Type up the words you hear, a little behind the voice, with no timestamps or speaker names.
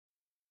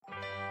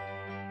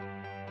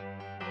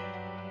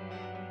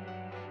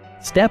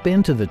Step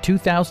into the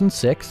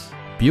 2006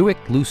 Buick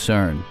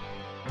Lucerne.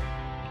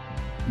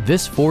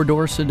 This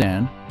four-door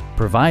sedan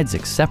provides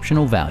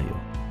exceptional value.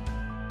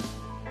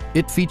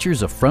 It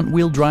features a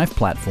front-wheel drive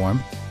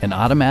platform, an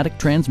automatic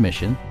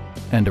transmission,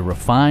 and a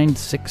refined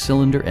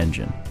six-cylinder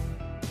engine.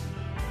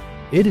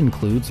 It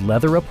includes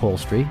leather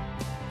upholstery,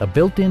 a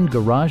built-in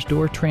garage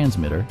door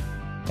transmitter,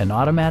 an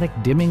automatic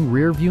dimming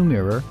rear-view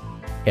mirror,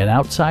 an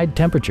outside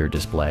temperature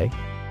display,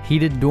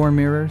 heated door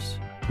mirrors,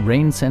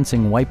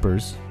 rain-sensing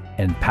wipers,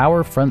 and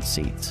power front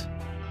seats.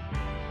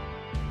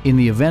 In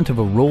the event of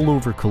a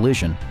rollover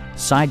collision,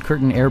 side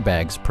curtain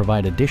airbags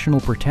provide additional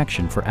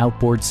protection for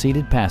outboard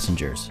seated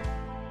passengers.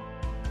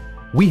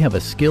 We have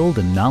a skilled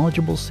and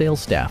knowledgeable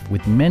sales staff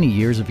with many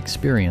years of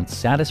experience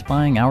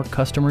satisfying our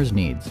customers'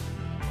 needs.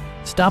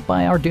 Stop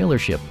by our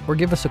dealership or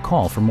give us a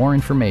call for more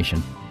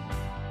information.